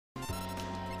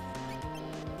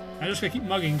I'm just gonna keep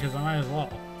mugging because I might as well.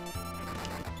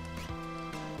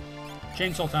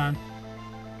 Chainsaw time.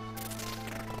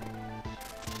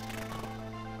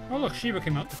 Oh look, Shiva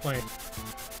came out to play.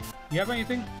 You have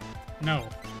anything? No.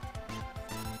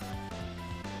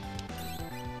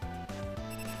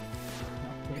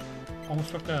 Oh, wait.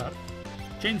 Almost fucked that up.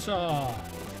 Chainsaw!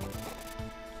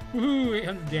 Woohoo!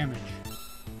 800 damage.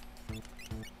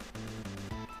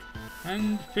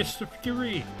 And Fist of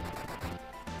Fury.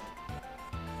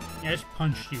 Yeah, I just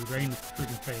punched you right in the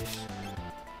freaking face.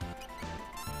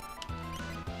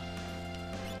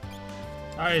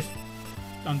 I just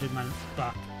undid my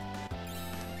fuck.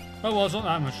 Oh well, it's not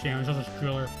that much damage, I'll just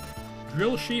drill her.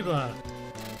 Drill Shiva!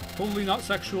 Totally not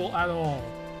sexual at all.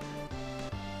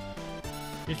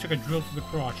 Just took a drill to the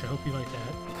crotch, I hope you like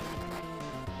that.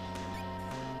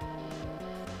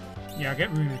 Yeah,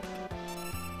 get runic.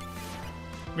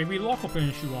 Maybe Lock will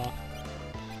finish you off.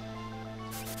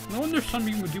 No wonder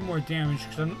Sunbeam would do more damage,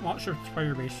 because I'm not sure if it's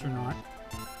fire-based or not.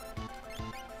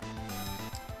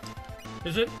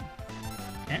 Is it?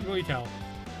 Can't really tell.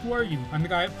 Who are you? I'm the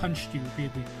guy that punched you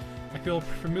repeatedly. I feel a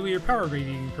familiar power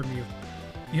radiating from you.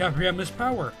 You have Rama's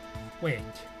power. Wait.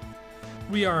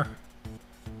 We are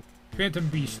Phantom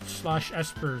Beast /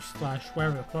 Espers /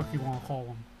 whatever the fuck you want to call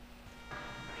them.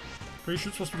 Pretty sure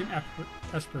it's supposed to be an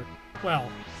Esper.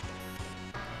 Well,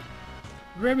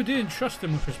 Rama didn't trust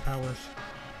him with his powers.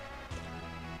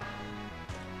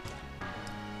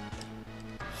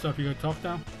 So if you're gonna talk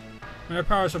now? When our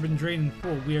powers have been drained in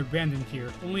full, we are abandoned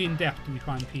here. Only in death do we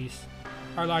find peace.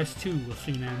 Our lives too will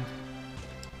soon end.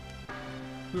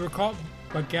 We were caught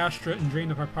by Gastra and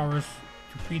drained of our powers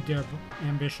to feed their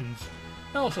ambitions.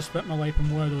 I also spent my life in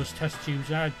one of those test tubes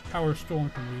that had power stolen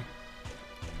from me.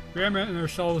 Rama and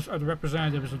ourselves are the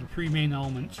representatives of the three main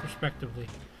elements, respectively.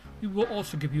 We will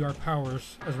also give you our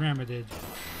powers, as Rama did.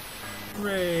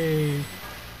 Hooray!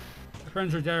 Our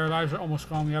friends are dead, our lives are almost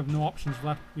gone, we have no options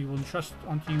left. We will entrust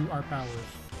unto you our powers.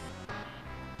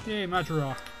 Yay,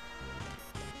 Majorok.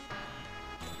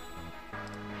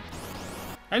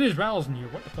 And there's battles in here,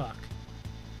 what the fuck?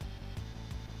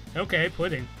 Okay,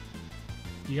 pudding.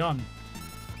 Yum.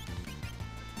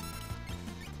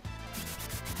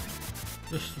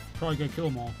 This is probably gonna kill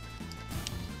them all.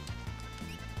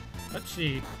 Let's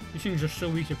see. These things are so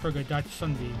weak they're probably gonna die to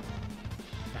Sunbeam.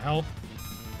 The hell?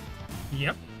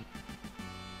 Yep.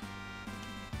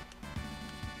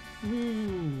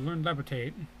 Ooh, learn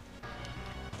levitate.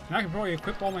 And I can probably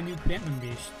equip all my new Phantom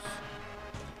Beasts.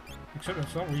 Except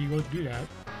that's not where you go to do that.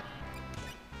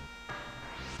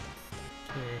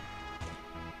 Okay.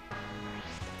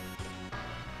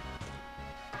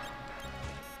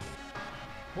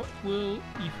 What will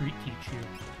Ifrit teach you?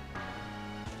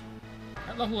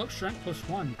 At level up strength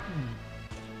 +1.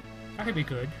 That could be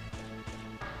good.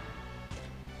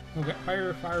 We'll get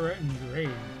Fire, Fire, and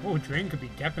Drain. Oh, Drain could be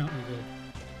definitely good.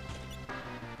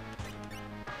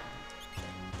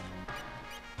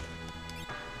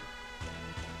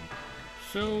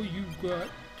 So you've got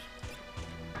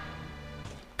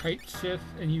Kite Sith,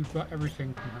 and you've got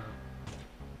everything from her.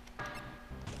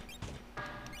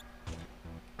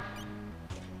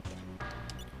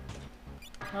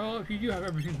 Well, if you do have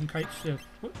everything from Kite Sith,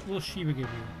 what will Shiva give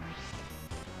you?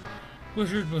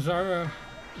 Blizzard, Blizzara,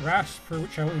 Rasper,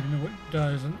 which I don't even know what it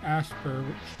does, and Asper,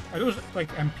 which... Are those like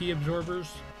MP absorbers?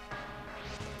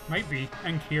 Might be,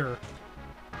 and Cure.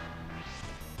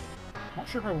 Not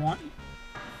sure if I want...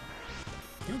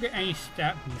 You don't get any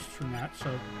stat boosts from that,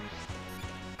 so...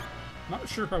 Not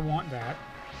sure if I want that.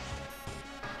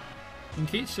 And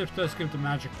Kate Sith does give the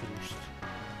magic boost.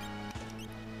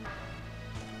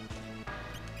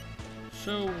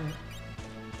 So...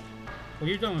 Well,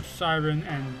 you're done with Siren,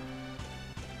 and...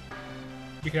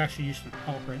 You could actually use some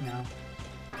help right now.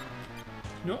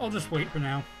 No, I'll just wait for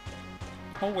now.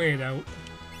 I'll wait it out.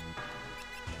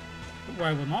 But what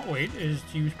I will not wait is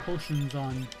to use potions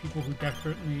on people who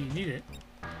desperately need it.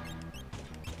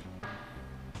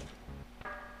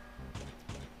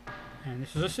 And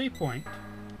this is a save point.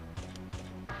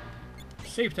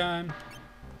 Save time!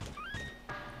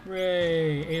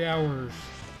 Hooray! 8 hours.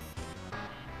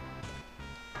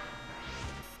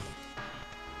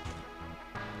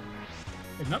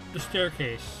 And up the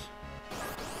staircase.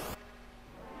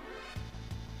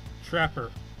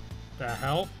 Trapper. The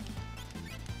hell?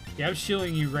 Yeah, I'm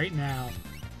sealing you right now.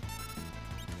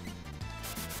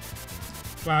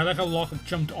 Wow, I like how Locke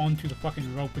jumped onto the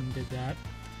fucking rope and did that.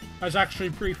 That's actually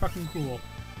pretty fucking cool.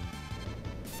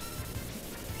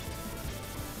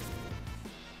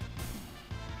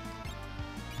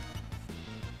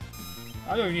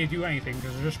 I don't even need to do anything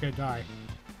because they're just gonna die.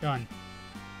 Done.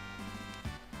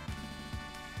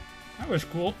 That was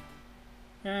cool.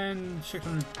 And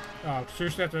 600. Oh,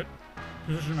 seriously, I have to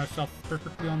position myself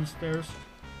perfectly on the stairs.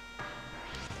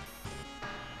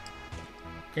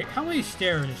 Okay, how many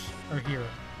stairs are here?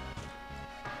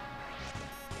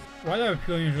 Why do I have a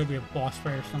feeling there's going to be a boss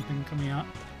fight or something coming out?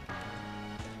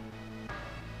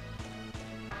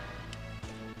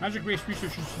 Magic Base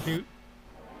Research Institute.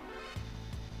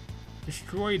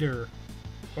 Destroyed her.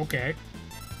 Okay.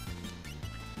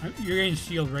 You're getting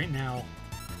sealed right now.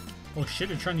 Oh shit,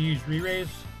 they're trying to use re-raise?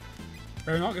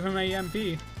 Better not give him an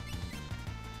EMP.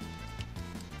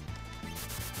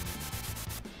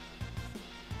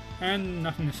 And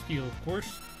nothing to steal, of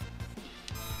course.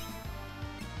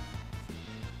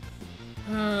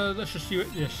 Let's just see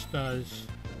what this does.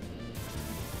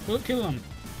 Will it kill him?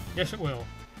 Yes, it will.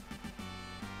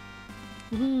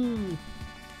 Woohoo!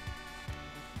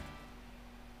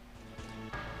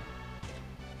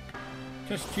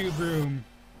 Test tube room.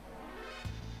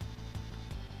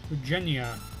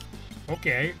 Virginia.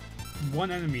 Okay. One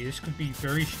enemy. This could be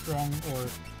very strong or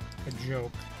a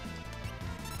joke.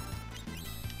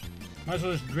 Might as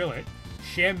well just drill it.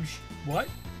 Shams. What?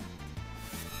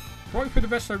 Probably for the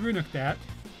best I runic that.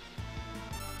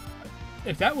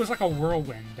 If that was like a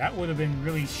whirlwind, that would have been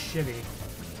really shitty.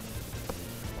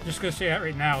 Just gonna say that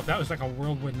right now. If that was like a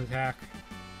whirlwind attack.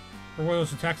 Or one of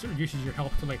those attacks that reduces your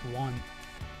health to like 1.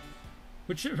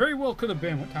 Which it very well could have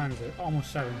been. What time is it?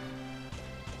 Almost 7.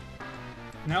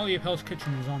 Natalie of Hell's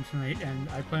Kitchen is on tonight, and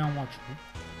I plan on watching it.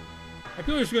 I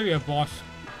feel there's gonna be a boss.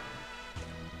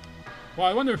 Well,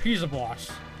 I wonder if he's a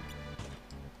boss.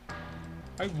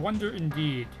 I wonder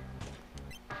indeed.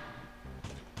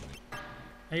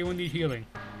 Anyone need healing?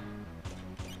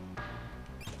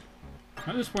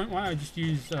 At this point, why don't I just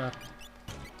use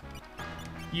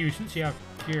you since you have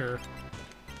cure?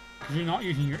 Because you're not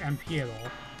using your MP at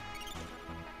all.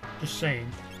 Just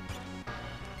saying.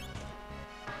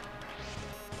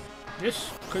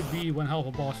 This could be one hell of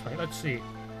a boss fight. Let's see.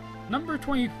 Number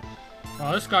 20.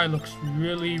 Wow, this guy looks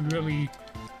really, really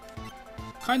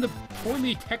kind of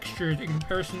poorly textured in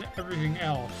comparison to everything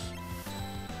else.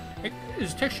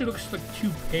 His texture looks like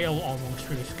too pale almost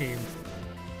for this game.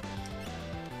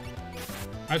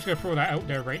 I just gotta throw that out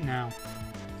there right now.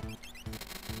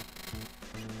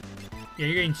 Yeah,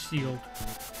 you're getting sealed.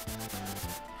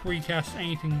 Before you cast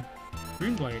anything,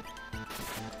 Runeblade.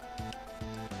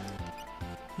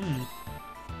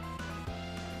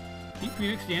 Keep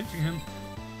Phoenix dancing him.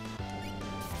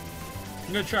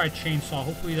 I'm gonna try a chainsaw.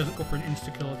 Hopefully he doesn't go for an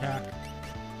insta-kill attack.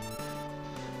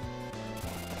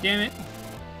 Damn it.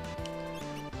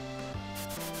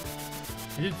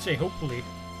 I did say hopefully.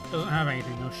 Doesn't have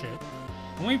anything, no shit.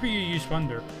 I'm waiting for you to use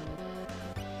thunder.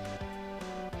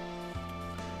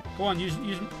 Go on, use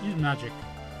magic.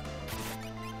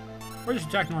 Or just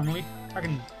attack normally. I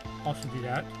can also do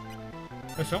that.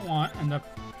 I just don't want to end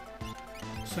up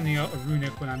sending out a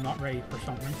runic when I'm not ready for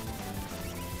something.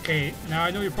 Okay, now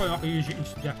I know you're probably not going to use your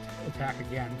instant death attack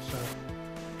again, so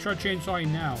try chainsawing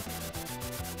now.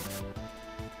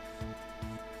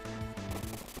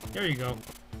 There you go.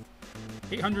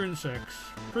 806.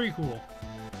 Pretty cool.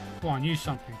 Come on, use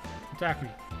something. Attack me.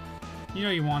 You know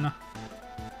you wanna.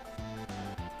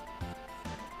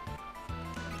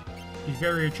 His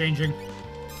barrier changing.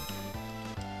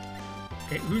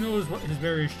 Okay, who knows what his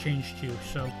barrier's changed to,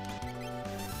 so...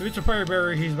 If it's a fire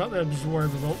barrier, he's about to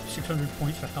absorb about 600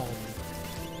 points of health.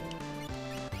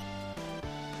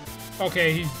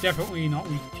 Okay, he's definitely not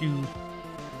weak to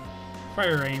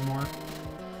fire anymore.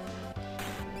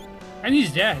 And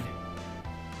he's dead.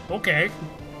 Okay.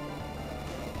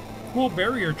 Cool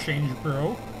barrier change,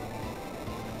 bro.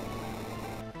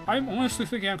 I'm honestly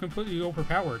thinking I'm completely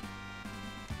overpowered.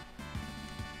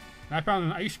 I found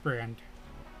an ice brand.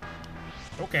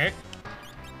 Okay.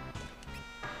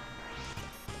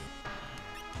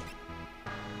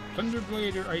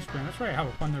 Thunderblade or Ice Brand. That's right, I have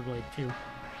a Thunderblade too.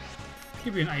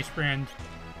 Give you an Ice Brand.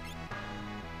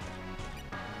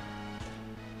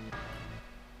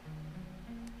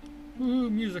 Ooh,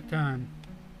 music time.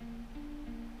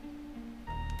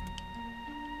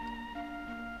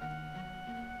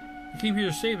 You came here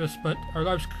to save us, but our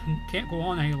lives can't go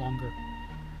on any longer.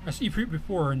 As you've proved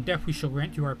before, in death we shall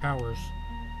grant you our powers.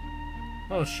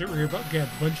 Oh shit, we're about to get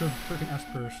a bunch of freaking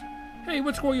Espers. Hey,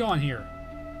 what's going on here?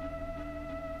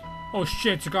 Oh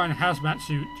shit, it's a guy in a hazmat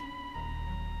suit.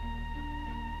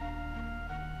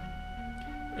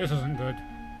 This isn't good.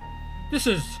 This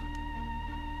is...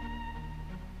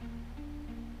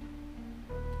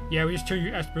 Yeah, we just turn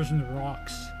your Espers into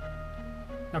rocks.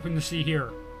 Nothing to see here.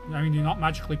 I mean, you're not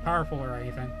magically powerful or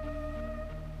anything.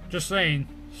 Just saying,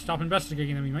 Stop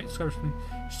investigating them, you might discover something.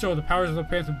 So, the powers of the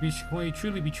Phantom Beast can only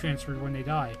truly be transferred when they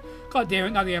die. God damn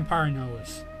it, now the Empire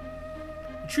knows.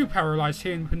 The true power lies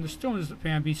hidden within the stones that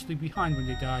Phantom Beasts leave behind when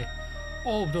they die.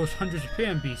 All of those hundreds of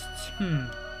Phantom Beasts.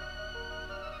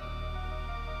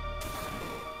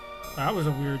 That was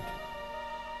a weird...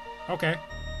 Okay.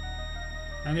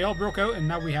 And they all broke out, and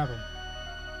now we have them.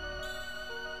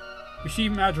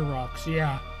 Receive magic rocks,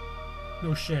 yeah.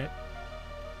 No shit.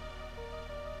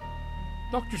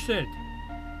 Dr. Sid.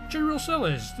 General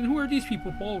Sellers, then who are these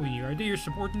people following you? Are they your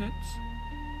subordinates?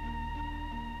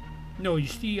 No, you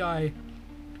see, I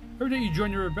heard that you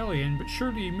joined the rebellion, but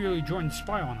surely you merely joined to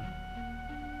spy on him.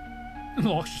 And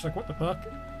Locke's just like, what the fuck?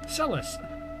 Sellers.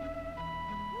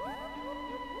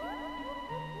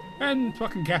 And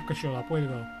fucking Kafka showed up, way to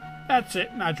go. That's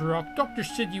it, Majorok. Dr.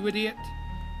 Sid, you idiot.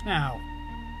 Now.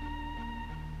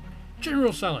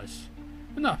 General Sellers.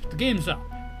 Enough, the game's up.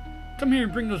 Come here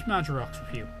and bring those Majoroks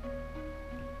with you.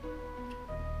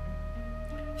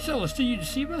 Sellers, did you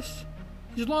deceive us?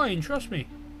 He's lying, trust me.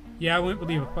 Yeah, I wouldn't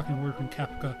believe a fucking word from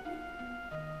Kafka.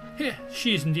 Heh,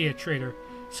 she is indeed a traitor.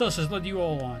 Sellers has led you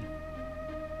all on.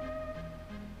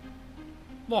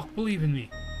 Locke, believe in me.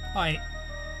 I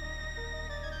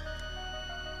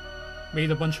made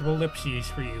a bunch of ellipses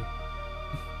for you.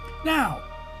 Now!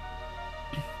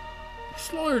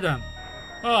 Slaughter them!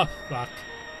 Oh, fuck.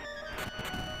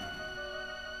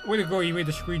 Way to go, you made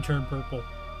the screen turn purple.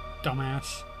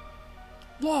 Dumbass.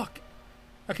 Locke!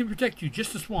 I can protect you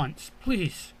just this once.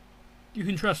 Please. You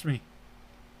can trust me.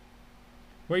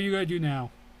 What are you gonna do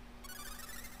now?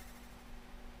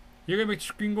 You're gonna make the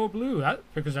screen go blue. That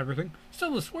fixes everything.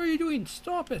 Stylus, what are you doing?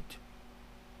 Stop it!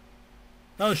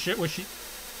 Oh shit, was she...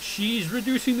 She's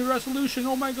reducing the resolution,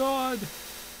 oh my god!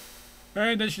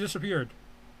 And then she disappeared.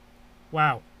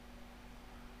 Wow.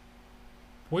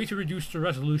 Way to reduce the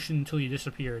resolution until you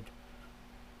disappeared.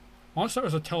 Unless that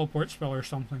was a teleport spell or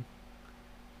something.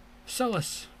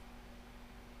 Sellus.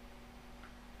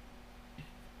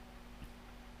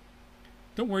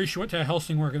 Don't worry, she went to a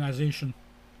Helsing organization.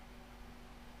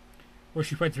 Where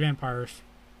she fights vampires.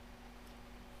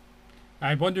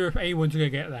 I wonder if anyone's gonna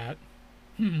get that.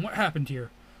 What happened here?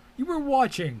 You were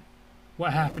watching.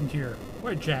 What happened here?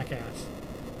 What a jackass.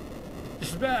 This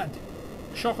is bad.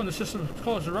 Shock on the system has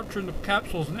caused a rupture in the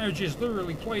capsules and energy is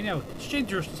literally flowing out. It's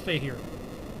dangerous to stay here.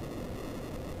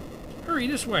 Hurry,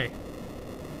 this way.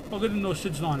 Well, they didn't know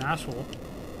Sid's not an asshole.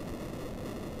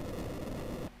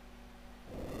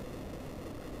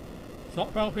 It's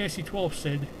not Final Fantasy 12,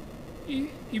 Sid.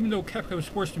 Even though Kefka was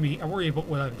forced to me, I worry about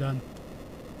what I've done.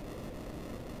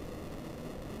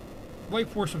 Life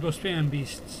force of those Phantom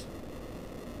Beasts.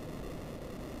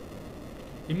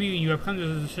 In meeting you, I've come to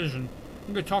the decision.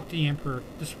 I'm going to talk to the Emperor.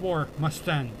 This war must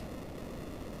end.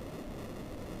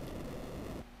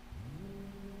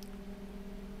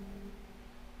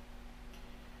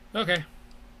 Okay.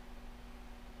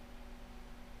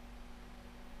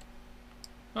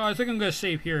 Oh, I think I'm going to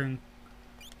save here and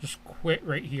just quit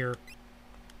right here.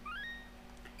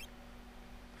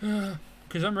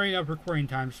 Because I'm running out of recording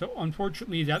time, so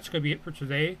unfortunately that's going to be it for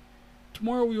today.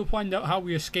 Tomorrow we will find out how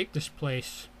we escape this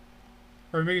place.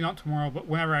 Or maybe not tomorrow, but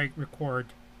whenever I record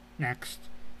next.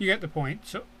 You get the point.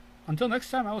 So, until next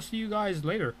time, I will see you guys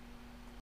later.